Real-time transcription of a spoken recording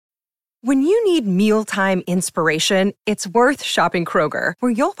When you need mealtime inspiration, it's worth shopping Kroger,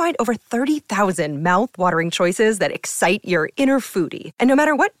 where you'll find over 30,000 mouth-watering choices that excite your inner foodie. And no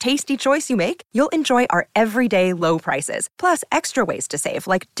matter what tasty choice you make, you'll enjoy our everyday low prices, plus extra ways to save,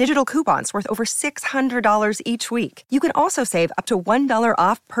 like digital coupons worth over $600 each week. You can also save up to $1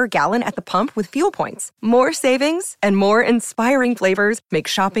 off per gallon at the pump with fuel points. More savings and more inspiring flavors make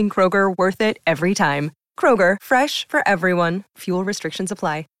shopping Kroger worth it every time. Kroger, fresh for everyone. Fuel restrictions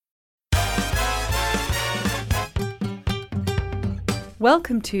apply.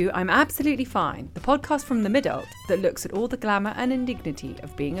 Welcome to I'm Absolutely Fine, the podcast from the mid-adult that looks at all the glamour and indignity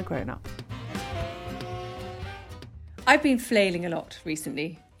of being a grown-up. I've been flailing a lot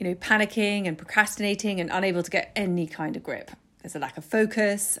recently, panicking and procrastinating and unable to get any kind of grip. There's a lack of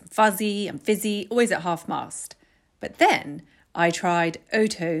focus, I'm fuzzy, I'm fizzy, always at half-mast. But then I tried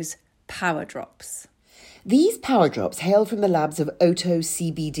Oto's Power Drops. These power drops hail from the labs of Oto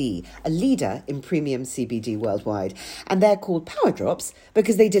CBD, a leader in premium CBD worldwide. And they're called power drops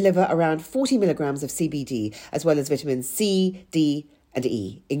because they deliver around 40 milligrams of CBD, as well as vitamins C, D, and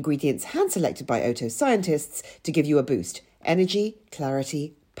E, ingredients hand-selected by Oto scientists to give you a boost. Energy,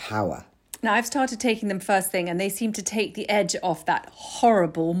 clarity, power. Now, I've started taking them first thing, and they seem to take the edge off that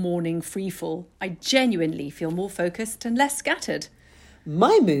horrible morning freefall. I genuinely feel more focused and less scattered.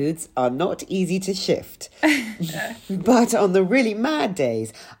 My moods are not easy to shift. But on the really mad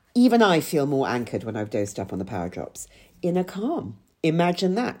days, even I feel more anchored when I've dosed up on the power drops. Inner calm.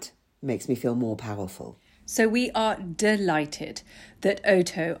 Imagine that. Makes me feel more powerful. So we are delighted that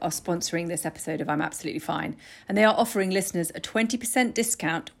Oto are sponsoring this episode of I'm Absolutely Fine, and they are offering listeners a 20%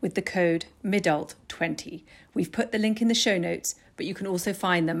 discount with the code MIDALT20. We've put the link in the show notes, but you can also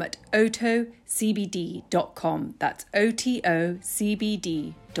find them at otocbd.com. That's otocbd.com.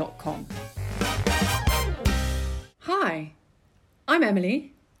 Hi, I'm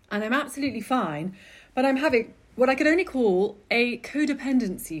Emily, and I'm absolutely fine, but I'm having what I could only call a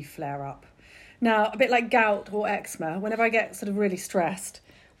codependency flare-up. Now, a bit like gout or eczema, whenever I get sort of really stressed,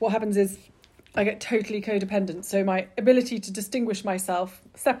 what happens is I get totally codependent. So my ability to distinguish myself,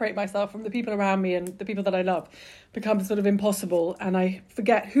 separate myself from the people around me and the people that I love becomes sort of impossible. And I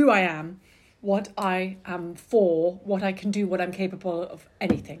forget who I am, what I am for, what I can do, what I'm capable of,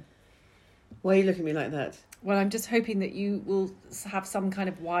 anything. Why are you looking at me like that? Well, I'm just hoping that you will have some kind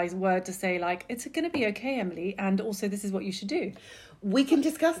of wise word to say, like, it's going to be okay, Emily, and also this is what you should do. We can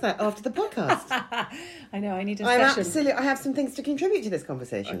discuss that after the podcast. I know, I need a session. I have some things to contribute to this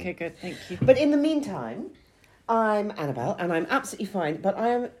conversation. Okay, good, thank you. But in the meantime, I'm Annabelle, and I'm absolutely fine, but I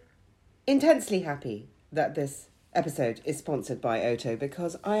am intensely happy that this episode is sponsored by Oto,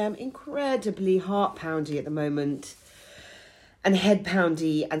 because I am incredibly heart-poundy at the moment, and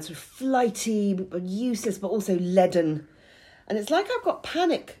head-poundy, and sort of flighty, but useless, but also leaden. And it's like I've got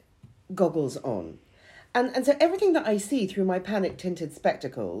panic goggles on. And so everything that I see through my panic-tinted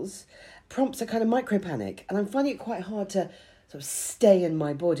spectacles prompts a kind of micro-panic. And I'm finding it quite hard to sort of stay in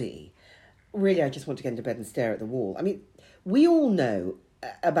my body. Really, I just want to get into bed and stare at the wall. I mean, we all know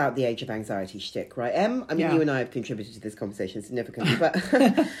about the age of anxiety shtick, right, Em? I mean, yeah. You and I have contributed to this conversation significantly. But,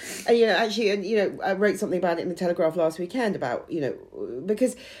 I wrote something about it in the Telegraph last weekend about,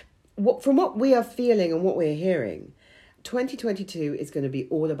 because from what we are feeling and what we're hearing, 2022 is going to be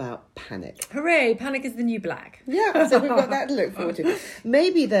all about panic. Hooray, panic is the new black. Yeah, so we've got that to look forward to.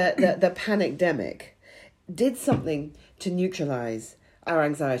 Maybe the panicdemic did something to neutralise our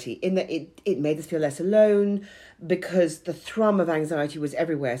anxiety in that it made us feel less alone, because the thrum of anxiety was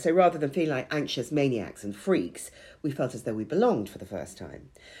everywhere. So rather than feeling like anxious maniacs and freaks, we felt as though we belonged for the first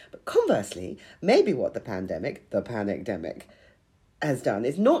time. But conversely, maybe what the panicdemic, has done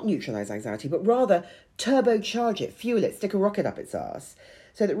is not neutralise anxiety, but rather turbocharge it, fuel it, stick a rocket up its arse,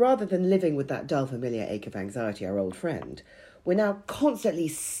 so that rather than living with that dull familiar ache of anxiety, our old friend, we're now constantly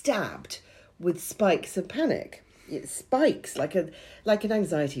stabbed with spikes of panic. It spikes like an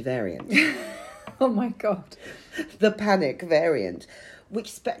anxiety variant. Oh my God. The panic variant, which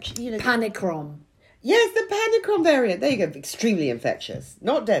Panicrom. Yes, the panicrom variant. There you go. Extremely infectious.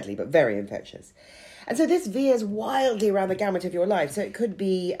 Not deadly, but very infectious. And so this veers wildly around the gamut of your life. So it could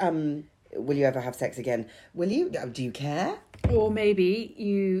be, will you ever have sex again? Will you? Do you care? Or maybe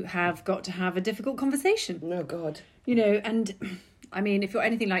you have got to have a difficult conversation. Oh, God. And I mean, if you're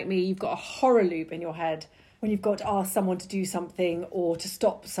anything like me, you've got a horror loop in your head when you've got to ask someone to do something or to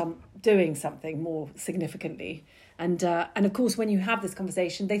stop doing something more significantly. And of course, when you have this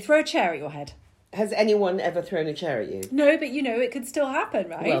conversation, they throw a chair at your head. Has anyone ever thrown a chair at you? No, but it could still happen,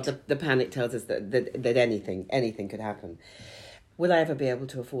 right? Well, the panic tells us that anything could happen. Will I ever be able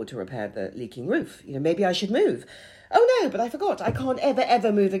to afford to repair the leaking roof? Maybe I should move. Oh no, but I forgot. I can't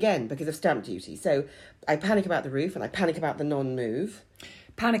ever move again because of stamp duty. So I panic about the roof and I panic about the non-move.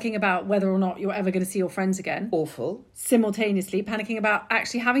 Panicking about whether or not you're ever going to see your friends again. Awful. Simultaneously panicking about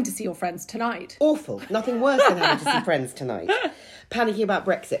actually having to see your friends tonight. Awful. Nothing worse than having to see friends tonight. Panicking about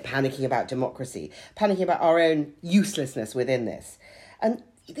Brexit, panicking about democracy, panicking about our own uselessness within this. And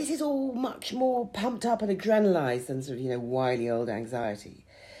this is all much more pumped up and adrenalised than sort of, wily old anxiety.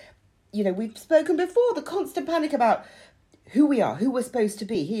 We've spoken before, the constant panic about who we are, who we're supposed to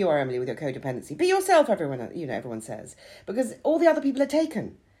be. Here you are, Emily, with your codependency. Be yourself, everyone says. Because all the other people are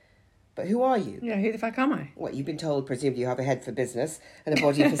taken. But who are you? Yeah, who the fuck am I? What, you've been told, presumably you have a head for business and a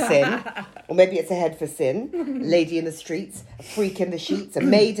body for sin. Or maybe it's a head for sin. Lady in the streets, a freak in the sheets, a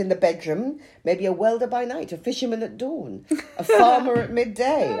maid in the bedroom, maybe a welder by night, a fisherman at dawn, a farmer at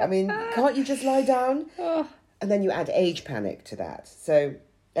midday. I mean, can't you just lie down? And then you add age panic to that. So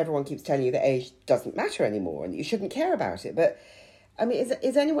everyone keeps telling you that age doesn't matter anymore and you shouldn't care about it. But, I mean,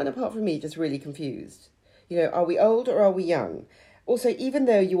 is anyone apart from me just really confused? Are we old or are we young? Also, even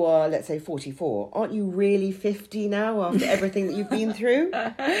though you are, let's say, 44, aren't you really 50 now after everything that you've been through?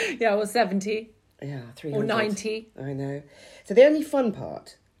 Yeah, or 70. Yeah, 300. Or 90. I know. So the only fun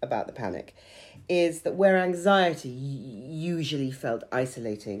part about the panic is that where anxiety usually felt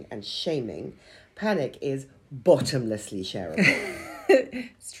isolating and shaming, panic is bottomlessly shareable.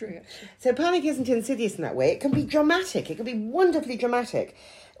 It's true, actually. So panic isn't insidious in that way. It can be dramatic. It can be wonderfully dramatic.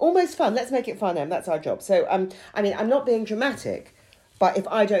 Almost fun. Let's make it fun, Em. That's our job. So, I'm not being dramatic, but if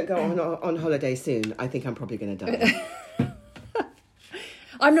I don't go on holiday soon, I think I'm probably going to die.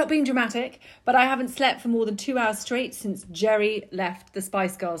 I'm not being dramatic, but I haven't slept for more than 2 hours straight since Jerry left the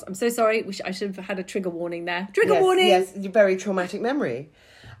Spice Girls. I'm so sorry. I should have had a trigger warning there. Trigger warning! Yes, very traumatic memory.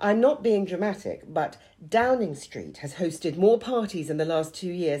 I'm not being dramatic, but Downing Street has hosted more parties in the last 2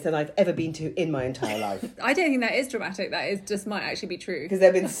 years than I've ever been to in my entire life. I don't think that is dramatic. That is just might actually be true. Because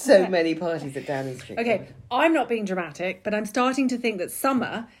there have been so many parties at Downing Street. Okay, I'm not being dramatic, but I'm starting to think that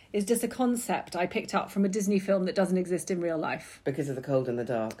summer is just a concept I picked up from a Disney film that doesn't exist in real life. Because of the cold and the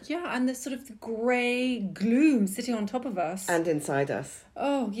dark. Yeah, and the sort of grey gloom sitting on top of us. And inside us.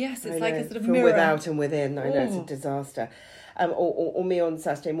 Oh, yes, it's like a sort of From mirror. without and within. I know, it's a disaster. Or me on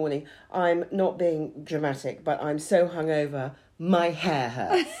Saturday morning. I'm not being dramatic, but I'm so hungover, my hair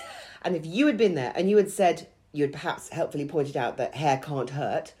hurts. And if you had been there and you had said, you had perhaps helpfully pointed out that hair can't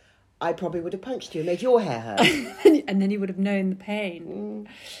hurt, I probably would have punched you and made your hair hurt. And then you would have known the pain.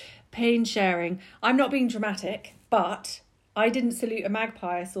 Pain sharing. I'm not being dramatic, but I didn't salute a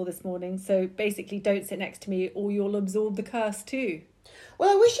magpie I saw this morning. So basically, don't sit next to me or you'll absorb the curse too. Well,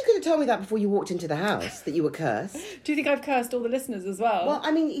 I wish you could have told me that before you walked into the house, that you were cursed. Do you think I've cursed all the listeners as well? Well,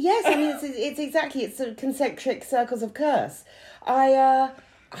 I mean, yes. I mean, it's sort of concentric circles of curse. Magpies.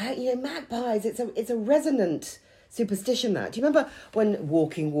 It's a resonant superstition. That. Do you remember when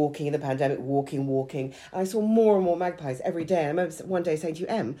walking in the pandemic, walking, and I saw more and more magpies every day. And I remember one day saying to you,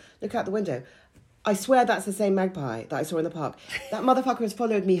 Em, look out the window. I swear that's the same magpie that I saw in the park. That motherfucker has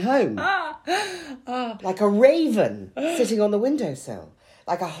followed me home. Like a raven sitting on the windowsill.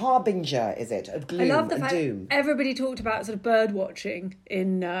 Like a harbinger, is it, of gloom I love the and fact doom. everybody talked about sort of bird watching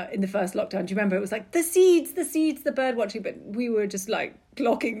in the first lockdown. Do you remember? It was like the seeds, the bird watching, but we were just like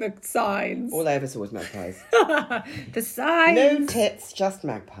clocking the signs. All I ever saw was magpies. The signs. No tits, just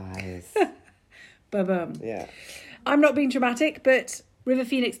magpies. Ba-bum. Yeah. I'm not being dramatic, but River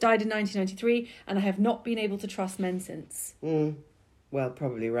Phoenix died in 1993, and I have not been able to trust men since. Well,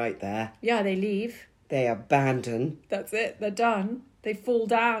 probably right there. Yeah, they leave. They abandon. That's it. They're done. They fall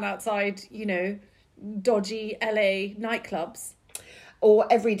down outside, dodgy LA nightclubs. Or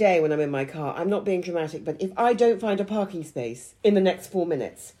every day when I'm in my car, I'm not being dramatic, but if I don't find a parking space in the next 4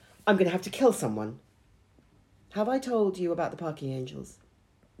 minutes, I'm going to have to kill someone. Have I told you about the parking angels?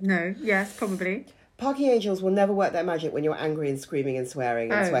 No. Yes, probably. Parking angels will never work their magic when you're angry and screaming and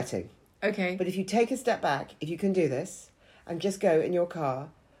swearing and sweating. Okay. But if you take a step back, if you can do this, and just go in your car,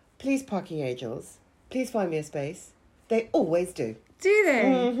 please, parking angels, please find me a space. They always do. Do they?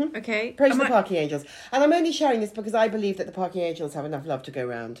 Mm-hmm. Okay. Praise the parking angels. And I'm only sharing this because I believe that the parking angels have enough love to go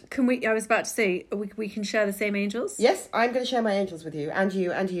round. Can we? I was about to say, we can share the same angels? Yes, I'm going to share my angels with you, and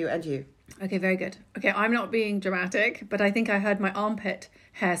you, and you, and you. Okay, very good. Okay, I'm not being dramatic, but I think I heard my armpit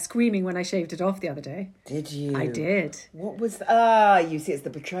hair screaming when I shaved it off the other day. Did you? I did. What was... you see, it's the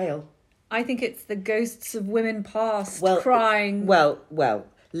betrayal. I think it's the ghosts of women past crying. Well, regular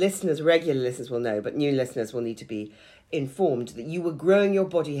listeners will know, but new listeners will need to be informed that you were growing your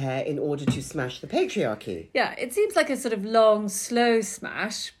body hair in order to smash the patriarchy. Yeah, it seems like a sort of long, slow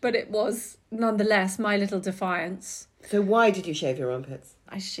smash, but it was nonetheless my little defiance. So why did you shave your armpits?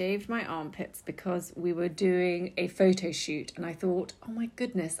 I shaved my armpits because we were doing a photo shoot, and I thought, oh my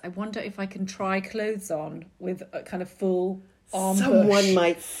goodness, I wonder if I can try clothes on with a kind of full arm Someone bush.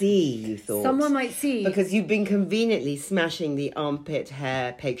 might see, you thought. Someone might see. Because you've been conveniently smashing the armpit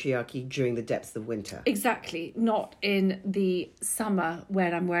hair patriarchy during the depths of winter. Exactly. Not in the summer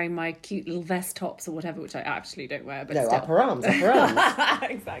when I'm wearing my cute little vest tops or whatever, which I absolutely don't wear. But No, still. upper arms.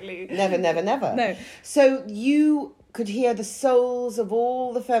 Exactly. Never, never, never. No. So you could hear the souls of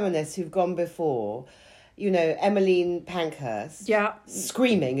all the feminists who've gone before, you know, Emmeline Pankhurst, Yeah.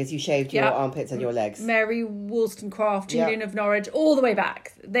 screaming as you shaved your Yeah. armpits and your legs. Mary Wollstonecraft, Yeah. Julian of Norwich, all the way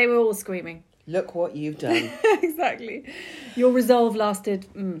back. They were all screaming. Look what you've done. Exactly. Your resolve lasted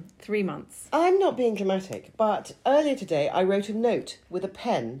 3 months. I'm not being dramatic, but earlier today I wrote a note with a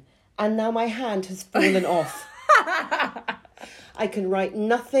pen and now my hand has fallen off. I can write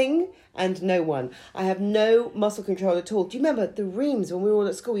nothing and no one. I have no muscle control at all. Do you remember the reams when we were all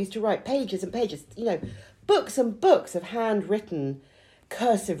at school? We used to write pages and pages, you know, books and books of handwritten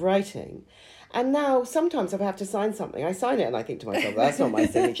cursive writing. And now sometimes if I have to sign something, I sign it and I think to myself, that's not my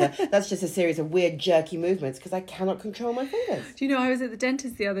signature. That's just a series of weird jerky movements because I cannot control my fingers. Do you know, I was at the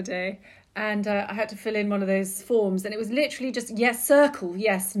dentist the other day and I had to fill in one of those forms and it was literally just yes, circle,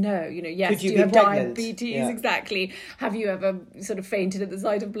 yes, no. You know, yes, Could you do be you have pregnant? diabetes? Yeah. Exactly. Have you ever sort of fainted at the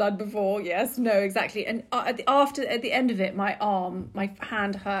sight of blood before? Yes, no, exactly. And at the end of it, my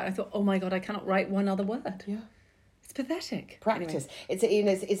hand hurt. I thought, oh my God, I cannot write one other word. Yeah. It's pathetic. Practice.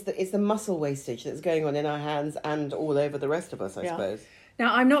 Anyway. It's the muscle wastage that's going on in our hands and all over the rest of us, I suppose.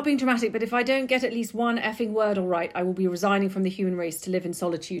 Now, I'm not being dramatic, but if I don't get at least one effing word all right, I will be resigning from the human race to live in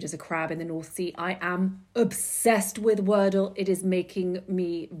solitude as a crab in the North Sea. I am obsessed with Wordle. It is making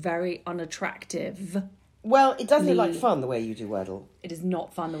me very unattractive. Well, it does look like fun the way you do Wordle. It is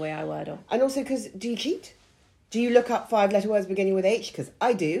not fun the way I Wordle. And also because, do you cheat? Do you look up 5-letter words beginning with H? Because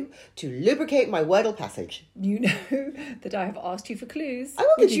I do, to lubricate my Wordle passage. You know that I have asked you for clues. I will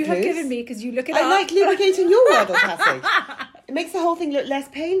give which you you have clues. given me because you look it I up. like lubricating your Wordle passage. It makes the whole thing look less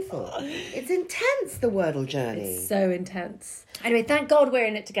painful. It's intense, the Wordle journey. It's so intense. Anyway, thank God we're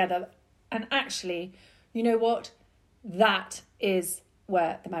in it together. And actually, you know what? That is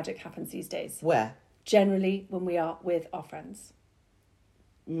where the magic happens these days. Where? Generally, when we are with our friends.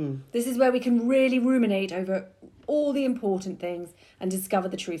 This is where we can really ruminate over all the important things and discover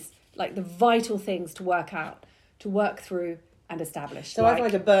the truths, like the vital things to work out, to work through and establish. So I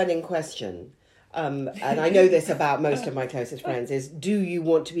find a burning question, and I know this about most of my closest friends, is do you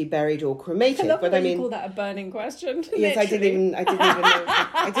want to be buried or cremated? I love but that I mean, you call that a burning question. yes, I didn't even know.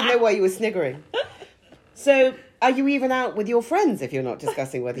 I didn't know why you were sniggering. So, are you even out with your friends if you're not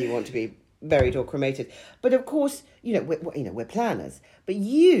discussing whether you want to be buried or cremated? But of course, we're planners. But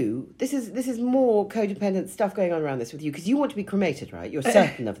this is more codependent stuff going on around this with you because you want to be cremated, right? You're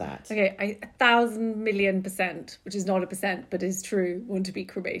certain of that. Okay, 1,000,000,000%, which is not a percent, but is true, want to be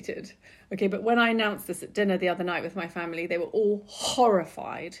cremated. Okay, but when I announced this at dinner the other night with my family, they were all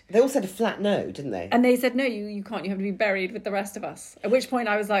horrified. They all said a flat no, didn't they? And they said, no, you can't, you have to be buried with the rest of us. At which point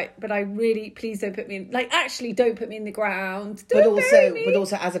I was like, but I really, please don't put me in, actually don't put me in the ground. Don't bury me. But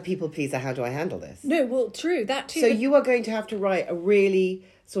also as a people pleaser, how do I handle this? No, well, true, that too. So you are going to have to write a really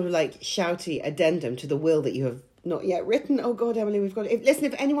sort of shouty addendum to the will that you have not yet written. Oh God, Emily, we've got it. Listen,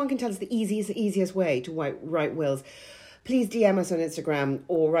 if anyone can tell us the easiest way to write wills, please DM us on Instagram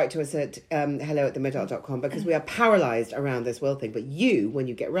or write to us at hello@themidart.com because we are paralysed around this will thing. But you, when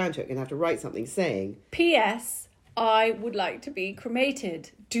you get around to it, are going to have to write something saying, P.S. I would like to be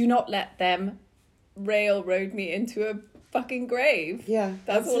cremated. Do not let them railroad me into a fucking grave. Yeah,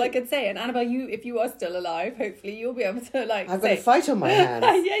 That's all I can say. And Annabelle, if you are still alive, hopefully you'll be able to I've got a fight on my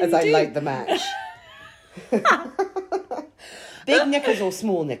hands Yeah, as you I do. light the match. Big knickers or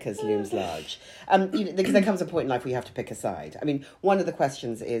small knickers looms large. Because there comes a point in life where you have to pick a side. I mean, one of the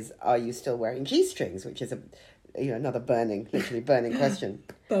questions is, are you still wearing G-strings? Which is another literally burning question.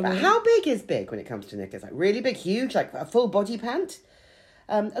 But how big is big when it comes to knickers? Like really big, huge, like a full body pant?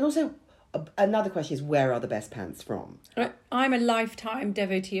 And also, another question is, where are the best pants from? I'm a lifetime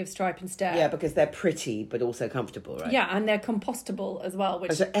devotee of Stripe and Stare. Yeah, because they're pretty but also comfortable, right? Yeah, and they're compostable as well.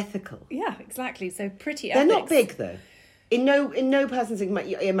 Which So ethical. Yeah, exactly. So pretty They're ethics. not big though. In no person's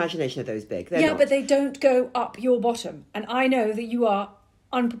imagination are those big. They're Yeah, not. but they don't go up your bottom. And I know that you are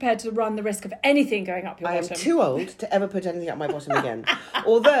unprepared to run the risk of anything going up your I am bottom. too old to ever put anything up my bottom again.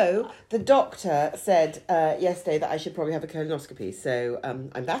 Although the doctor said yesterday that I should probably have a colonoscopy, so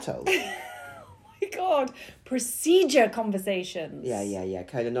I'm that old. My God, procedure conversations. Yeah.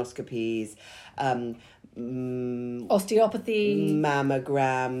 Colonoscopies, osteopathy,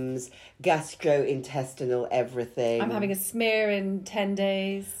 mammograms, gastrointestinal everything. I'm having a smear in 10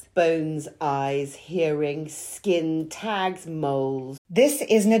 days. Bones, eyes, hearing, skin, tags, moles. This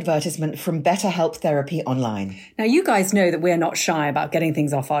is an advertisement from BetterHelp Therapy Online. Now, you guys know that we're not shy about getting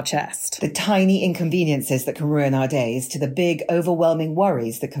things off our chest. The tiny inconveniences that can ruin our days to the big, overwhelming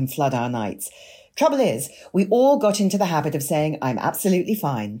worries that can flood our nights. Trouble is, we all got into the habit of saying, I'm absolutely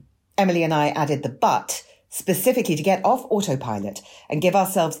fine. Emily and I added the but specifically to get off autopilot and give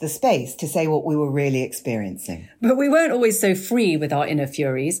ourselves the space to say what we were really experiencing. But we weren't always so free with our inner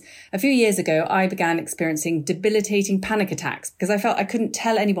furies. A few years ago, I began experiencing debilitating panic attacks because I felt I couldn't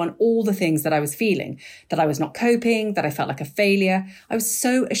tell anyone all the things that I was feeling, that I was not coping, that I felt like a failure. I was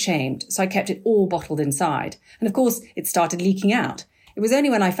so ashamed, so I kept it all bottled inside. And of course, it started leaking out. It was only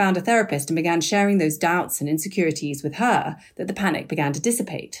when I found a therapist and began sharing those doubts and insecurities with her that the panic began to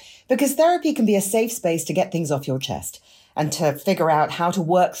dissipate. Because therapy can be a safe space to get things off your chest and to figure out how to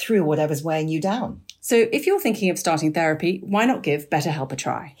work through whatever's weighing you down. So if you're thinking of starting therapy, why not give BetterHelp a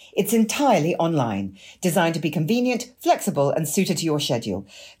try? It's entirely online, designed to be convenient, flexible, and suited to your schedule.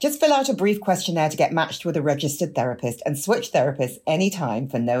 Just fill out a brief questionnaire to get matched with a registered therapist and switch therapists anytime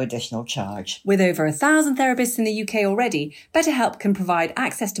for no additional charge. With over 1,000 therapists in the UK already, BetterHelp can provide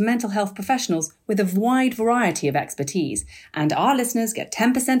access to mental health professionals with a wide variety of expertise. And our listeners get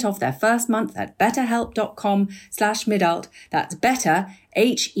 10% off their first month at betterhelp.com/midult. That's better,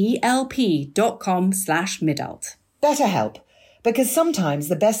 HELP.com/midult. BetterHelp, because sometimes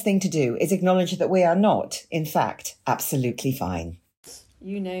the best thing to do is acknowledge that we are not, in fact, absolutely fine.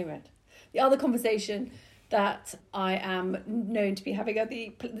 You name it. The other conversation that I am known to be having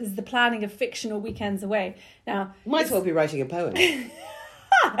is the planning of fictional weekends away. Now, Might as well be writing a poem.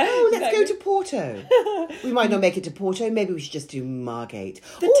 Let's go to Porto. We might not make it to Porto. Maybe we should just do Margate.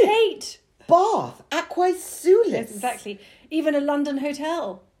 The Tate. Bath. Aquae Sulis. Yes, exactly. Even a London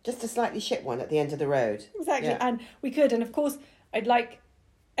hotel. Just a slightly shit one at the end of the road. Exactly. Yeah. And we could. And of course, I'd like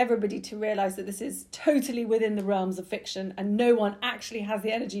everybody to realise that this is totally within the realms of fiction and no one actually has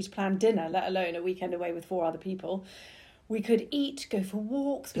the energy to plan dinner, let alone a weekend away with 4 other people. We could eat, go for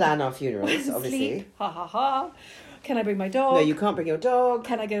walks. Plan our funerals, obviously. Sleep. Ha ha ha. Can I bring my dog? No, you can't bring your dog.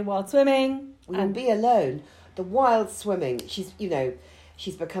 Can I go wild swimming? We will be alone. The wild swimming, she's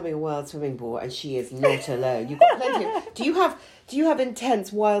becoming a wild swimming bore and she is not alone. You've got plenty of... Do you have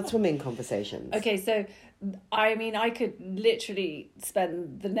intense wild swimming conversations? Okay, so I mean, I could literally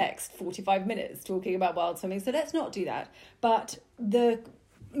spend the next 45 minutes talking about wild swimming, so let's not do that. But the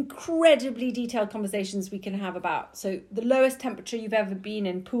incredibly detailed conversations we can have about, so the lowest temperature you've ever been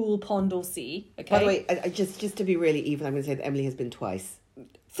in pool, pond or sea, okay? By the way, just to be really even, I'm going to say that Emily has been twice.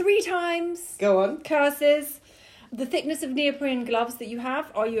 3 times. Go on. Curses. The thickness of neoprene gloves that you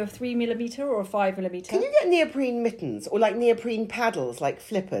have, are you a 3mm or a 5mm? Can you get neoprene mittens or like neoprene paddles, like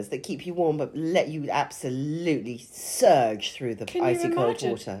flippers that keep you warm but let you absolutely surge through the icy cold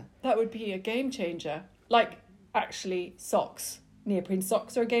water? That would be a game changer. Like, actually, socks. Neoprene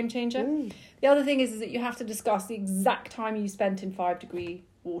socks are a game changer. The other thing is that you have to discuss the exact time you spent in 5-degree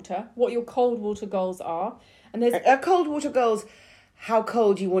water, what your cold water goals are. And there's cold water goals, how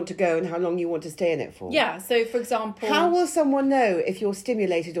cold you want to go and how long you want to stay in it for. Yeah, so for example... How will someone know if you're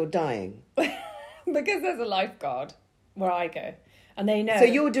stimulated or dying? Because there's a lifeguard where I go. And they know. So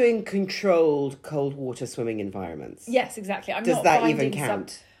you're doing controlled cold water swimming environments? Yes, exactly. Does that even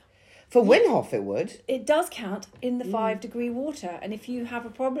count? For Windhoff it would. It does count in the 5-degree water. And if you have a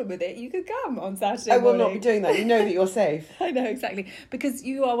problem with it, you could come on Saturday I will morning. not be doing that. You know that you're safe. I know, exactly. Because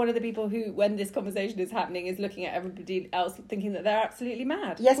you are one of the people who, when this conversation is happening, is looking at everybody else thinking that they're absolutely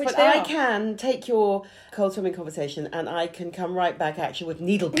mad. Yes, which but they I are. can take your cold swimming conversation and I can come right back at you with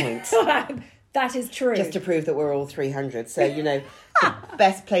needlepoint. That is true. Just to prove that we're all 300. So, the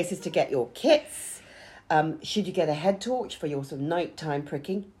best places to get your kits. Should you get a head torch for your sort of nighttime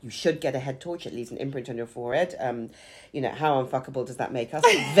pricking? You should get a head torch, at least an imprint on your forehead. How unfuckable does that make us?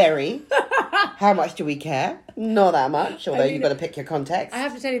 Very. How much do we care? Not that much, although you've got to pick your context. I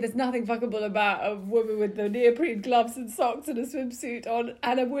have to tell you, there's nothing fuckable about a woman with the neoprene gloves and socks and a swimsuit on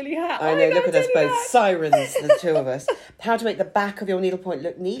and a woolly hat. I know, look at us both, sirens, the two of us. How to make the back of your needlepoint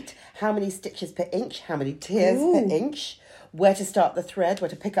look neat. How many stitches per inch. How many tiers per inch. Where to start the thread, where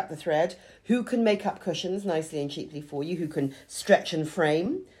to pick up the thread. Who can make up cushions nicely and cheaply for you? Who can stretch and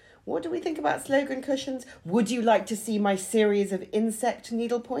frame? What do we think about slogan cushions? Would you like to see my series of insect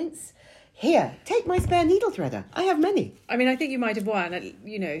needlepoints? Here, take my spare needle threader. I have many. I mean, I think you might have won,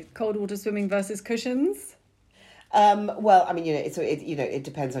 cold water swimming versus cushions. Well, I mean, it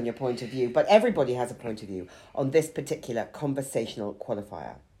depends on your point of view, but everybody has a point of view on this particular conversational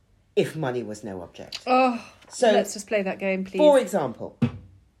qualifier. If money was no object. Oh, so let's just play that game, please. For example,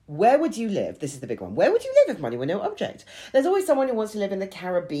 where would you live? This is the big one. Where would you live if money were no object? There's always someone who wants to live in the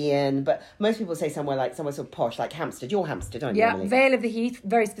Caribbean, but most people say somewhere sort of posh, like Hampstead. You're Hampstead, aren't you, Yeah, Emily? Vale of the Heath,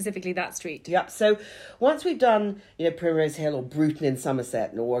 very specifically that street. Yep. So once we've done, Primrose Hill or Bruton in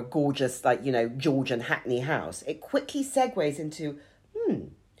Somerset or a gorgeous, Georgian Hackney house, it quickly segues into,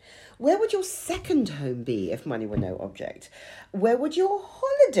 where would your second home be if money were no object? Where would your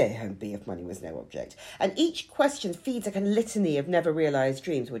holiday home be if money was no object? And each question feeds like a litany of never realised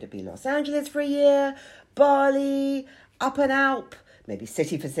dreams. Would it be Los Angeles for a year, Bali, up and Alp, maybe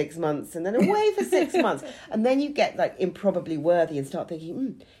city for 6 months, and then away for 6 months? And then you get improbably worthy and start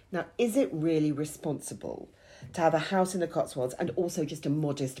thinking, now, is it really responsible to have a house in the Cotswolds and also just a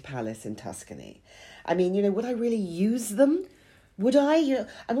modest palace in Tuscany? I mean, would I really use them? Would I,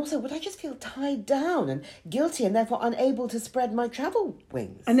 and also would I just feel tied down and guilty and therefore unable to spread my travel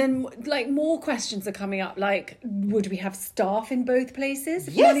wings? And then, more questions are coming up, would we have staff in both places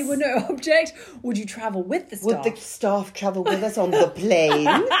if Yes. money were no object? Would you travel with the staff? Would the staff travel with us on the plane?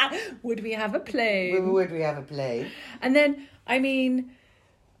 Would we have a plane? Would we have a plane? And then,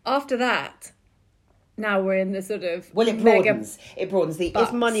 after that, now we're in the sort of Well, it broadens. It broadens. The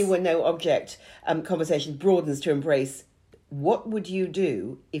if money were no object conversation broadens to embrace what would you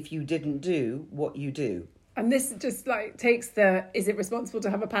do if you didn't do what you do? And this just takes the is it responsible to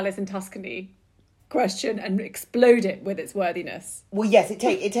have a palace in Tuscany question and explode it with its worthiness. Well, yes, it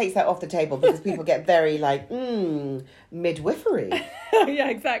takes that off the table because people get very midwifery. Yeah,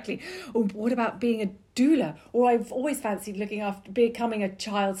 exactly. Or what about being a doula? Or I've always fancied becoming a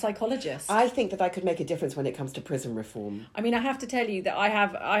child psychologist. I think that I could make a difference when it comes to prison reform. I mean, I have to tell you that I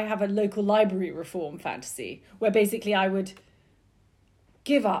have a local library reform fantasy where basically I would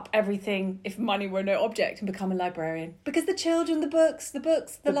give up everything if money were no object and become a librarian. Because the children, the books,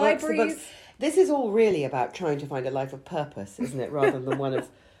 the libraries... This is all really about trying to find a life of purpose, isn't it, rather than one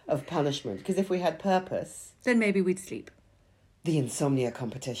of punishment? Because if we had purpose... Then maybe we'd sleep. The insomnia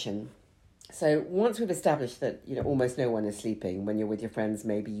competition. So once we've established that, almost no one is sleeping when you're with your friends,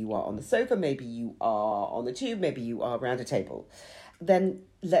 maybe you are on the sofa, maybe you are on the tube, maybe you are around a table, then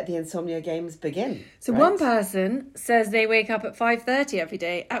let the insomnia games begin. So one person says they wake up at 5:30 every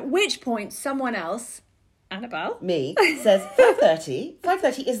day, at which point someone else, Annabelle, me, says 5:30.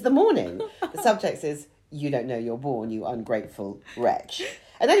 5:30 is the morning. The subtext is, you don't know you're born, you ungrateful wretch.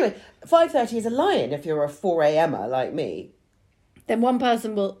 And anyway, 5:30 is a lie-in if you're a 4 a.m.er like me. Then one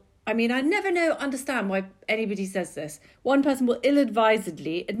person will... I never understand why anybody says this. One person will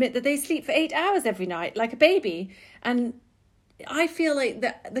ill-advisedly admit that they sleep for 8 hours every night, like a baby. And I feel like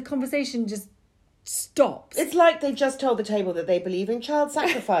the conversation just stops. It's like they've just told the table that they believe in child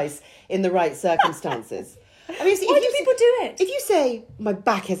sacrifice in the right circumstances. I mean, why do people do it? If you say, my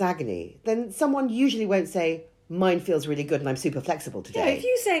back is agony, then someone usually won't say, mine feels really good and I'm super flexible today. Yeah, if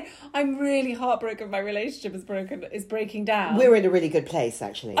you say, I'm really heartbroken, my relationship is breaking down. We're in a really good place,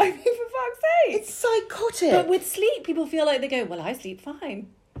 actually. For fuck's sake. It's psychotic. But with sleep, people feel like they go, well, I sleep fine.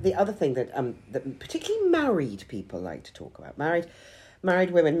 The other thing that particularly married people like to talk about,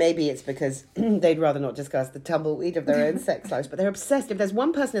 married women, maybe it's because they'd rather not discuss the tumbleweed of their own sex lives, but they're obsessed. If there's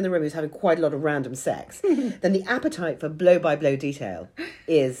one person in the room who's having quite a lot of random sex, then the appetite for blow-by-blow detail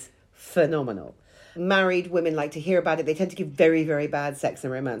is phenomenal. Married women like to hear about it. They tend to give very, very bad sex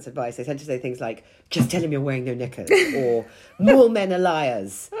and romance advice. They tend to say things like, just tell him you're wearing no knickers, or all men are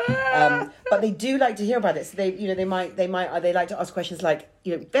liars. But they do like to hear about it. So they like to ask questions like,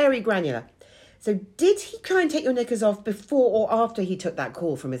 very granular. So did he try and take your knickers off before or after he took that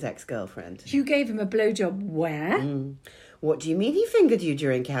call from his ex-girlfriend? You gave him a blowjob where? What do you mean he fingered you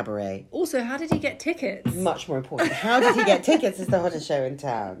during cabaret? Also, how did he get tickets? Much more important. How did he get tickets is the hottest show in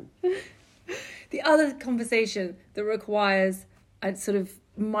town. The other conversation that requires a sort of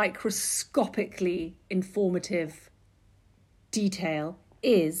microscopically informative detail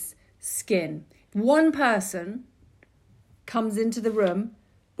is skin. One person comes into the room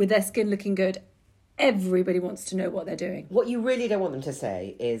with their skin looking good. Everybody wants to know what they're doing. What you really don't want them to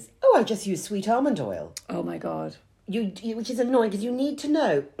say is, oh, I just use sweet almond oil. Oh, my God. Which is annoying because you need to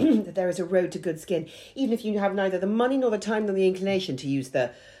know that there is a road to good skin, even if you have neither the money nor the time nor the inclination to use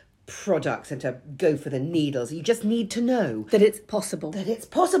the products and to go for the needles. You just need to know that it's possible.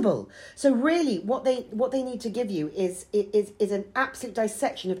 So really what they need to give you is an absolute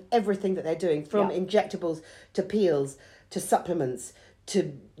dissection of everything that they're doing, from injectables to peels to supplements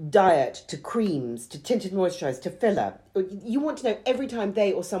to diet, to creams, to tinted moisturiser, to filler. You want to know every time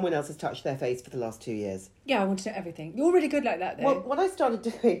they or someone else has touched their face for the last 2 years. Yeah, I want to know everything. You're really good like that, though. Well, what I started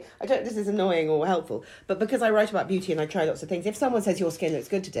doing, I don't know if this is annoying or helpful, but because I write about beauty and I try lots of things, if someone says your skin looks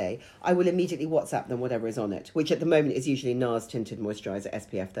good today, I will immediately WhatsApp them whatever is on it, which at the moment is usually NARS Tinted Moisturiser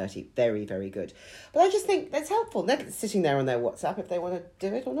SPF 30. Very, very good. But I just think that's helpful. They're sitting there on their WhatsApp if they want to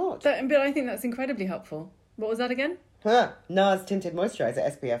do it or not. But I think that's incredibly helpful. What was that again? NARS Tinted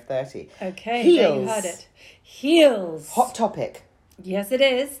Moisturiser SPF 30. Okay, Heels. there you heard it. Heels. Hot topic. Yes, it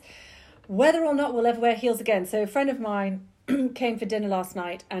is. Whether or not we'll ever wear heels again. So a friend of mine came for dinner last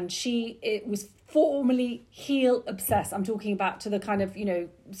night and it was formerly heel obsessed. I'm talking about to the kind of,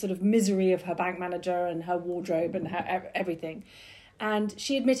 sort of misery of her bank manager and her wardrobe and her everything. And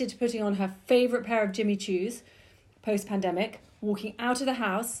she admitted to putting on her favourite pair of Jimmy Choos post-pandemic, walking out of the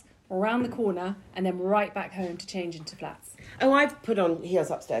house, around the corner, and then right back home to change into flats. Oh, I've put on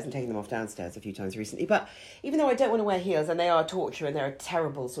heels upstairs and taken them off downstairs a few times recently. But even though I don't want to wear heels, and they are torture and they're a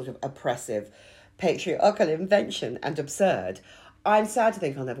terrible sort of oppressive patriarchal invention and absurd, I'm sad to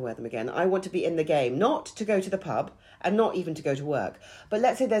think I'll never wear them again. I want to be in the game, not to go to the pub and not even to go to work. But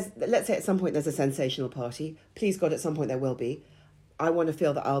let's say at some point there's a sensational party. Please God, at some point there will be. I want to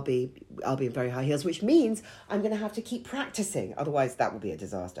feel that I'll be in very high heels, which means I'm going to have to keep practicing. Otherwise, that will be a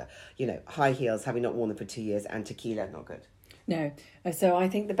disaster. High heels, having not worn them for 2 years, and tequila, not good. No. So I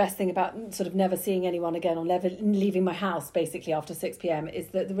think the best thing about sort of never seeing anyone again or never leaving my house basically after 6 p.m. is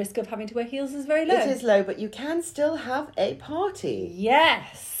that the risk of having to wear heels is very low. It is low, but you can still have a party.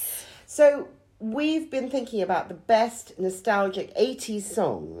 Yes. So we've been thinking about the best nostalgic 80s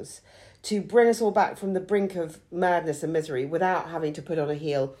songs to bring us all back from the brink of madness and misery without having to put on a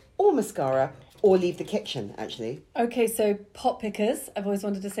heel or mascara or leave the kitchen, actually. Okay, so pop pickers. I've always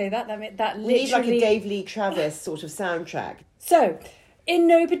wanted to say that. That literally... We need like a Dave Lee Travis sort of soundtrack. So, in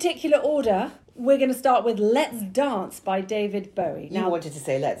no particular order, we're going to start with Let's Dance by David Bowie. You wanted to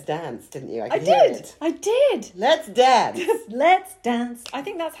say Let's Dance, didn't you? I did. Let's dance. Let's dance. I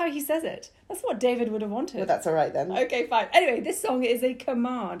think that's how he says it. That's what David would have wanted. Well, that's all right then. Okay, fine. Anyway, this song is a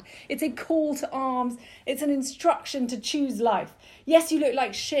command. It's a call to arms. It's an instruction to choose life. Yes, you look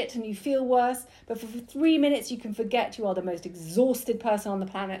like shit and you feel worse, but for 3 minutes you can forget you are the most exhausted person on the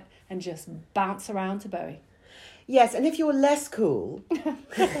planet and just bounce around to Bowie. Yes, and if you're less cool,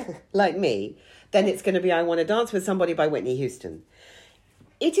 like me, then it's going to be I Want to Dance with Somebody by Whitney Houston.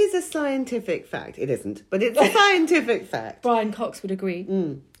 It is a scientific fact. It isn't, but it's a scientific fact. Brian Cox would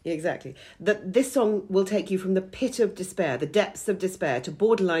agree. Exactly. That this song will take you from the pit of despair, the depths of despair, to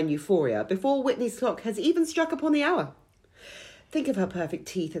borderline euphoria before Whitney's clock has even struck upon the hour. Think of her perfect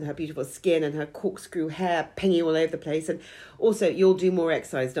teeth and her beautiful skin and her corkscrew hair pinging all over the place. And also, you'll do more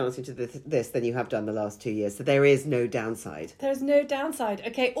exercise dancing to this than you have done the last 2 years. So there is no downside. There's no downside.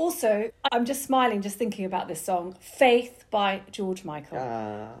 Okay, also, I'm just smiling just thinking about this song, Faith by George Michael.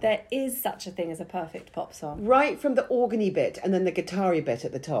 There is such a thing as a perfect pop song. Right from the organy bit and then the guitar-y bit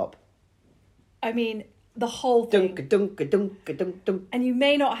at the top. I mean, the whole thing. Dunk-a-dunk-a-dunk-a-dunk-a-dunk. And you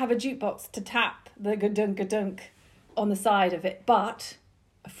may not have a jukebox to tap the ga-dunk-a-dunk on the side of it, but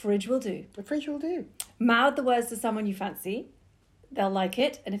a fridge will do. A fridge will do. Mouth the words to someone you fancy. They'll like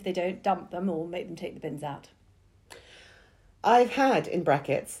it, and if they don't, dump them or make them take the bins out. I've had, in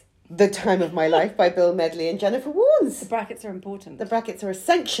brackets, The Time of My Life by Bill Medley and Jennifer Warnes. The brackets are important. The brackets are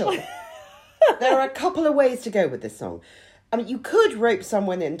essential. There are a couple of ways to go with this song. I mean, you could rope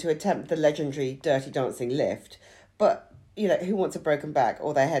someone in to attempt the legendary Dirty Dancing lift, but... who wants a broken back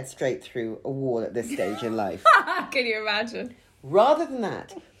or their head straight through a wall at this stage in life? Can you imagine? Rather than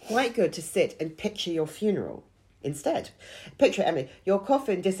that, quite good to sit and picture your funeral instead. Picture, Emily, your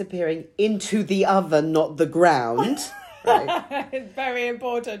coffin disappearing into the oven, not the ground. Right? It's very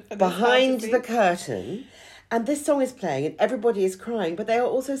important for this behind fantasy. the curtain. And this song is playing and everybody is crying, but they are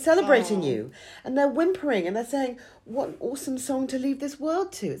also celebrating you. And they're whimpering and they're saying, what an awesome song to leave this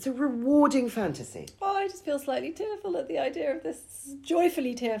world to. It's a rewarding fantasy. Oh, I just feel slightly tearful at the idea of this.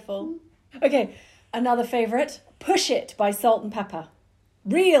 Joyfully tearful. Okay, another favourite, Push It by Salt and Pepper.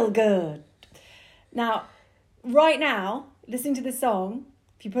 Real good. Now, right now, listening to this song,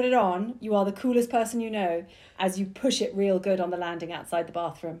 if you put it on, you are the coolest person you know as you push it real good on the landing outside the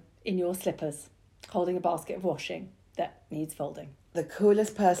bathroom in your slippers, holding a basket of washing that needs folding. The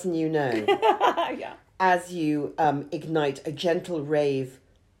coolest person you know. Yeah. As you ignite a gentle rave,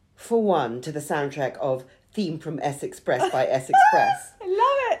 for one, to the soundtrack of Theme from S Express by S Express. I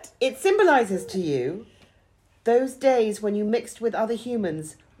love it. It symbolises to you those days when you mixed with other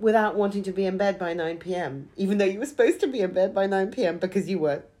humans without wanting to be in bed by 9 p.m, even though you were supposed to be in bed by 9 p.m. because you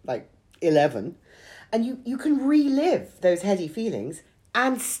were, 11. And you can relive those heady feelings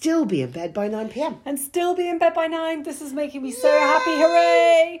And still be in bed by 9 p.m. And still be in bed by 9. This is making me so happy.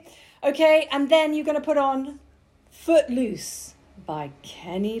 Hooray! Okay, and then you're going to put on Footloose by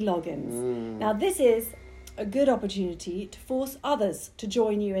Kenny Loggins. Now, this is a good opportunity to force others to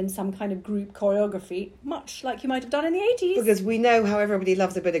join you in some kind of group choreography, much like you might have done in the 80s. Because we know how everybody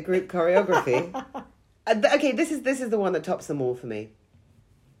loves a bit of group choreography. Okay, this is the one that tops them all for me.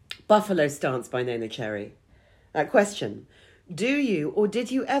 Buffalo Stance by Nona Cherry. Question. Do you or did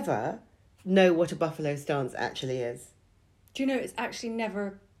you ever know what a buffalo stance actually is? Do you know, it's actually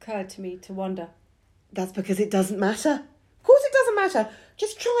never occurred to me to wonder. That's because it doesn't matter. Of course it doesn't matter.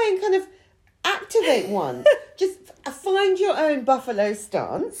 Just try and kind of activate one. Just find your own buffalo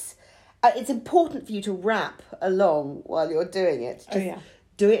stance. It's important for you to rap along while you're doing it. Just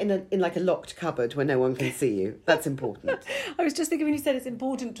do it in like a locked cupboard where no one can see you. That's important. I was just thinking when you said it's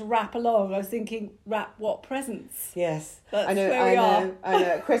important to rap along, I was thinking, rap what presents? Yes. That's I know.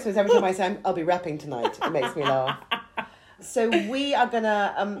 At Christmas, every time I say I'll be rapping tonight, it makes me laugh. So we are going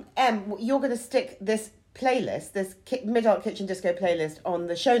to, you're going to stick this playlist, this Mid-Adult Kitchen Disco playlist on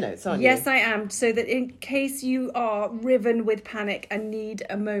the show notes, aren't you? Yes, I am. So that in case you are riven with panic and need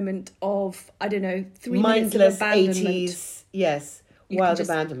a moment of, 3 minutes of abandonment. 80s, yes. Wild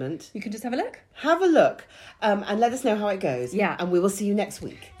abandonment. You can just have a look. Have a look and let us know how it goes. Yeah. And we will see you next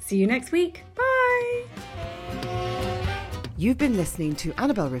week. See you next week. Bye. You've been listening to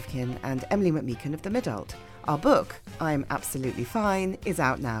Annabel Rifkin and Emily McMeekan of The Mid-Adult. Our book, I'm Absolutely Fine, is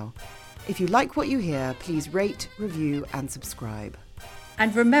out now. If you like what you hear, please rate, review and subscribe.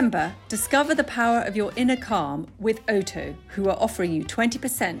 And remember, discover the power of your inner calm with Oto, who are offering you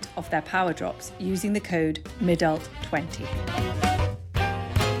 20% off their power drops using the code MIDALT20.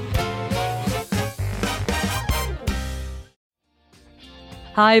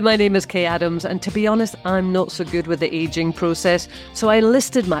 Hi, my name is Kay Adams, and to be honest, I'm not so good with the ageing process, so I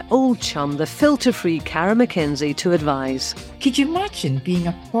enlisted my old chum, the filter-free Cara McKenzie, to advise. Could you imagine being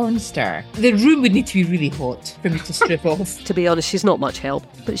a porn star? The room would need to be really hot for me to strip off. To be honest, she's not much help,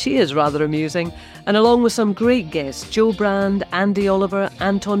 but she is rather amusing. And along with some great guests, Joe Brand, Andy Oliver,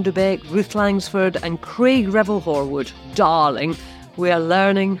 Anton Dubeck, Ruth Langsford and Craig Revel-Horwood, darling, we are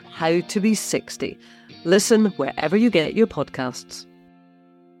learning how to be 60. Listen wherever you get your podcasts.